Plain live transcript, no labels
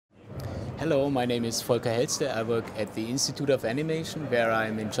Hello, my name is Volker Helste. I work at the Institute of Animation, where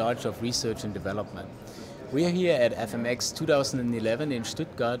I'm in charge of research and development. We are here at FMX2011 in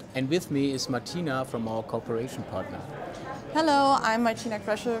Stuttgart, and with me is Martina from our cooperation partner. Hello, I'm Martina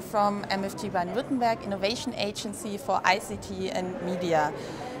Kröschel from MFG Baden-Württemberg, Innovation Agency for ICT and Media.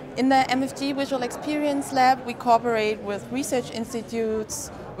 In the MFG Visual Experience Lab, we cooperate with research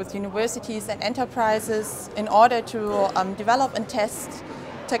institutes, with universities and enterprises in order to develop and test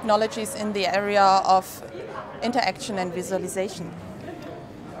technologies in the area of interaction and visualization.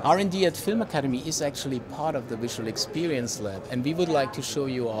 R&D at Filmakademie is actually part of the Visual Experience Lab, and we would like to show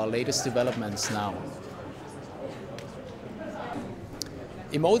you our latest developments now.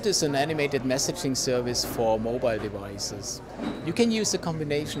 Emote is an animated messaging service for mobile devices. You can use a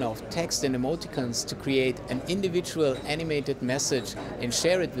combination of text and emoticons to create an individual animated message and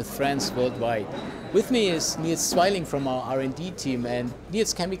share it with friends worldwide. With me is Niels Zweiling from our R&D team. And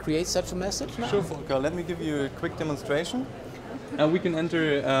Niels, can we create such a message now? Sure, Volker. Let me give you a quick demonstration. We can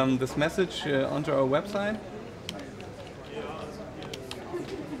enter this message onto our website.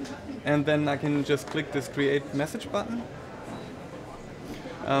 And then I can just click this Create Message button.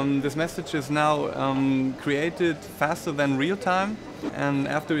 This message is now created faster than real time, and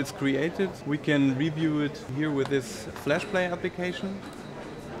after it's created we can review it here with this Flash Play application.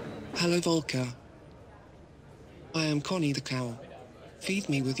 Hello Volker. I am Connie the cow. Feed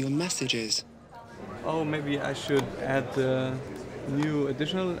me with your messages. Oh, maybe I should add the new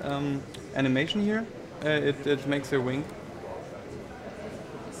additional animation here. It makes a wink.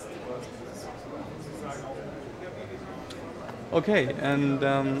 Okay, and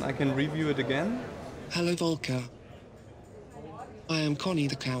I can review it again. Hello Volker. I am Connie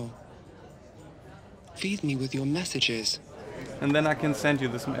the cow. Feed me with your messages. And then I can send you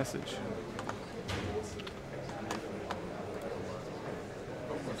this message.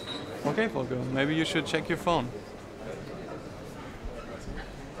 Okay, Volker, maybe you should check your phone.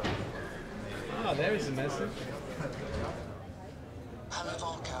 Ah, there is a message. Hello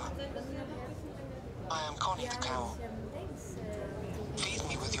Volker. I am Connie the cow. Feed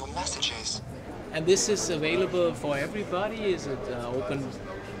me with your messages. And this is available for everybody? Is it open?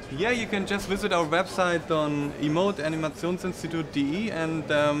 Yeah, you can just visit our website on emote-animationsinstitut.de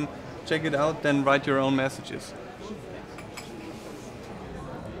and check it out, then write your own messages.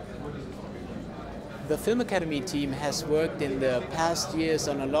 The Filmakademie team has worked in the past years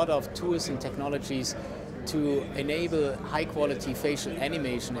on a lot of tools and technologies to enable high-quality facial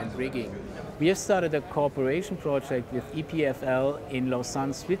animation and rigging. We have started a cooperation project with EPFL in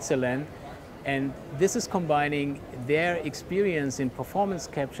Lausanne, Switzerland, and this is combining their experience in performance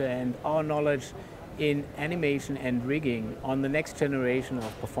capture and our knowledge in animation and rigging on the next generation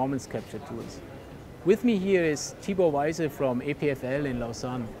of performance capture tools. With me here is Thibaut Weise from EPFL in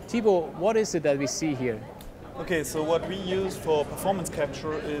Lausanne. Thibaut, what is it that we see here? Okay, so what we use for performance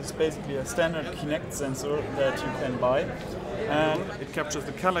capture is basically a standard Kinect sensor that you can buy. And it captures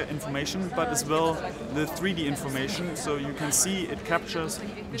the color information, but as well the 3D information. So you can see it captures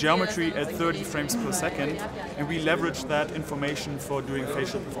geometry at 30 frames per second, and we leverage that information for doing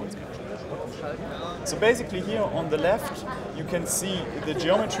facial performance capture. So basically here on the left you can see the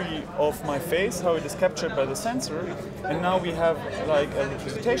geometry of my face, how it is captured by the sensor, and now we have like a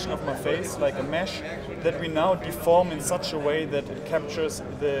representation of my face, like a mesh, that we now deform in such a way that it captures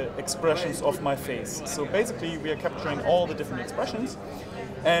the expressions of my face. So basically we are capturing all the different expressions,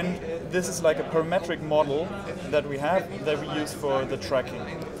 and this is like a parametric model that we have that we use for the tracking.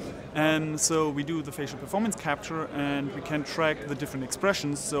 And so we do the facial performance capture and we can track the different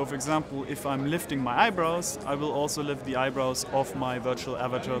expressions. So for example, if I'm lifting my eyebrows, I will also lift the eyebrows of my virtual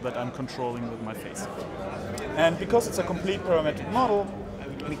avatar that I'm controlling with my face. And because it's a complete parametric model,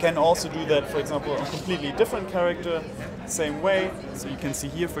 we can also do that, for example, on a completely different character, same way. So you can see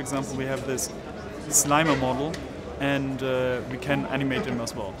here, for example, we have this Slimer model, and we can animate him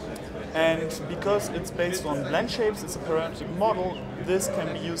as well. And because it's based on blend shapes, it's a parametric model, this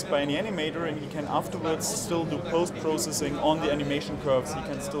can be used by any animator, and he can afterwards still do post-processing on the animation curves. He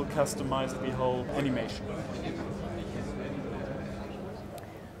can still customize the whole animation.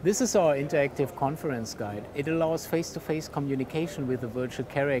 This is our interactive conference guide. It allows face-to-face communication with a virtual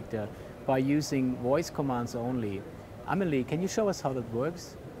character by using voice commands only. Amelie, can you show us how that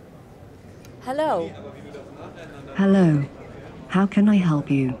works? Hello. Hello. How can I help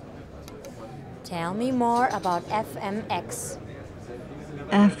you? Tell me more about FMX.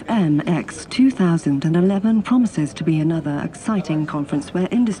 FMX2011 promises to be another exciting conference where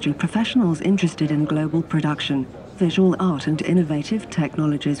industry professionals interested in global production, visual art and innovative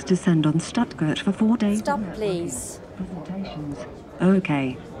technologies descend on Stuttgart for 4 days. Stop, please. Presentations.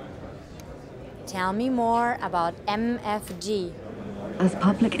 Okay. Tell me more about MFG. As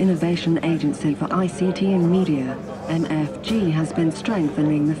Public Innovation Agency for ICT and Media, MFG has been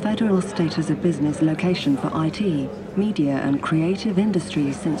strengthening the federal state as a business location for IT, media and creative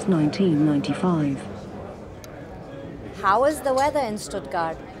industries since 1995. How is the weather in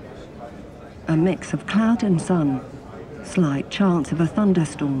Stuttgart? A mix of cloud and sun. Slight chance of a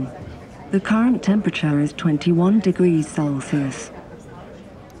thunderstorm. The current temperature is 21 degrees Celsius.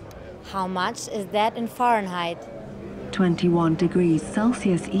 How much is that in Fahrenheit? 21 degrees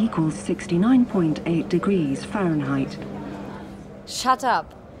Celsius equals 69.8 degrees Fahrenheit. Shut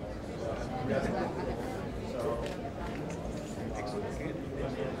up.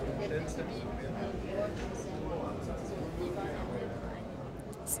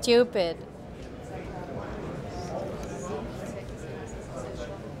 Stupid.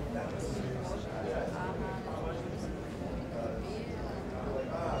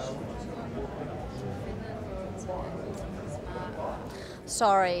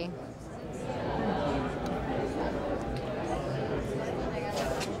 Sorry.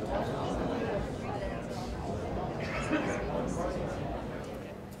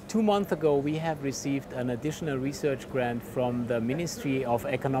 Two months ago, we have received an additional research grant from the Ministry of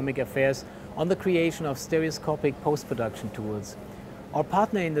Economic Affairs on the creation of stereoscopic post-production tools. Our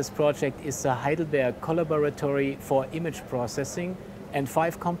partner in this project is the Heidelberg Collaboratory for image processing and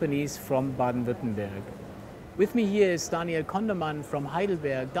 5 companies from Baden-Württemberg. With me here is Daniel Kondermann from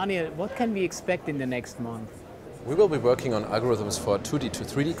Heidelberg. Daniel, what can we expect in the next month? We will be working on algorithms for 2D to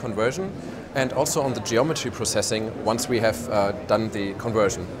 3D conversion and also on the geometry processing once we have done the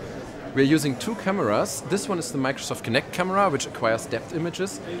conversion. We are using 2 cameras. This one is the Microsoft Kinect camera, which acquires depth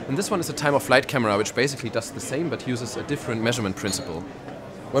images, and this one is a time-of-flight camera, which basically does the same but uses a different measurement principle.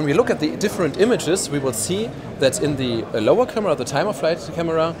 When we look at the different images, we will see that in the lower camera, the time-of-flight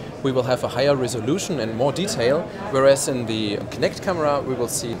camera, we will have a higher resolution and more detail, whereas in the Kinect camera, we will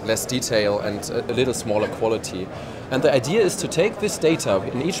see less detail and a little smaller quality. And the idea is to take this data.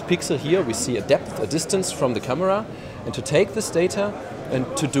 In each pixel here, we see a depth, a distance from the camera, and to take this data and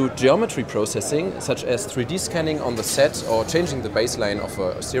to do geometry processing, such as 3D scanning on the set or changing the baseline of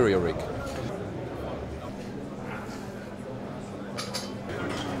a stereo rig.